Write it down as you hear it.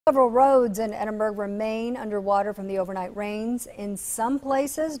Several roads in Edinburgh remain underwater from the overnight rains. In some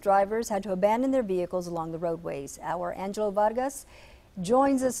places, drivers had to abandon their vehicles along the roadways. Our Angelo Vargas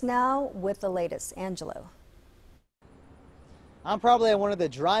joins us now with the latest. Angelo. I'm probably at one of the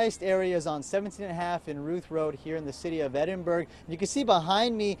driest areas on 17.5 and Ruth Road here in the city of Edinburgh. You can see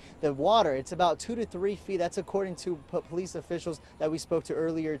behind me the water. It's about 2 to 3 feet. That's according to police officials that we spoke to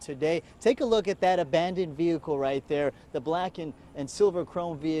earlier today. Take a look at that abandoned vehicle right there, the black and silver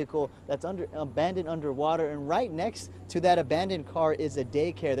chrome vehicle that's abandoned underwater. And right next to that abandoned car is a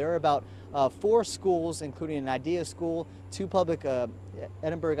daycare. There are about 4 schools, including an IDEA school, 2 public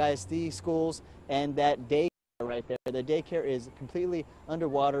Edinburgh ISD schools, and that daycare right there. The daycare is completely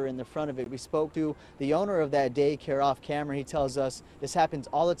underwater in the front of it. We spoke to the owner of that daycare off camera. He tells us this happens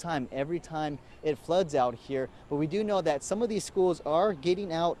all the time, every time it floods out here. But we do know that some of these schools are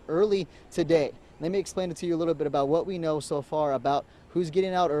getting out early today. Let me explain it to you a little bit about what we know so far about who's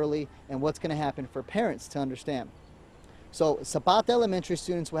getting out early and what's going to happen for parents to understand. So Zapata Elementary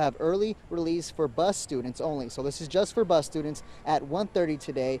students will have early release for bus students only. So this is just for bus students at 1:30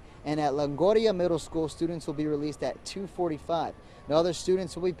 today. And at Longoria Middle School, students will be released at 2:45. Now other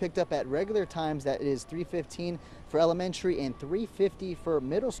students will be picked up at regular times. That is 3:15 for elementary and 3:50 for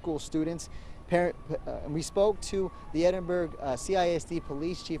middle school students. We spoke to the Edinburgh CISD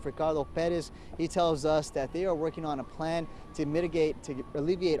Police Chief Ricardo Perez. He tells us that they are working on a plan to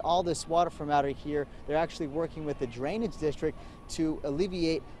alleviate all this water from out of here. They're actually working with the drainage district to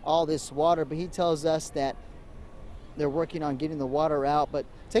alleviate all this water, but he tells us that they're working on getting the water out. But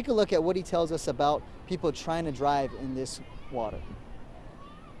take a look at what he tells us about people trying to drive in this water.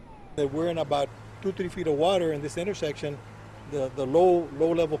 We're in about 2-3 feet of water in this intersection. The low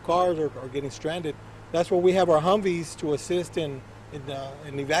level cars are getting stranded. That's where we have our Humvees to assist in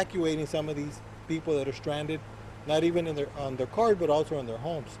evacuating some of these people that are stranded, not even on their cars, but also in their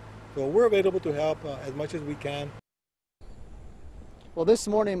homes. So we're available to help as much as we can. Well, this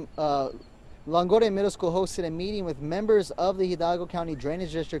morning, Longoria Middle School hosted a meeting with members of the Hidalgo County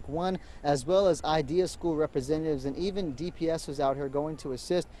Drainage District 1, as well as IDEA school representatives, and even DPS was out here going to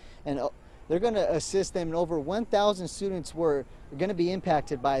assist. And they're going to assist them, and over 1,000 students were going to be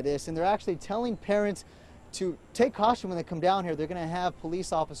impacted by this. And they're actually telling parents to take caution when they come down here. They're going to have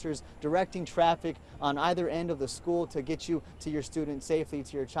police officers directing traffic on either end of the school to get you to your student safely,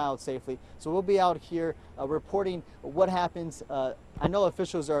 to your child safely. So we'll be out here reporting what happens. I know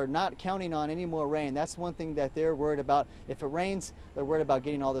officials are not counting on any more rain. That's one thing that they're worried about. If it rains, they're worried about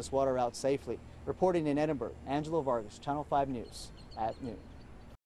getting all this water out safely. Reporting in Edinburgh, Angelo Vargas, Channel 5 News at noon.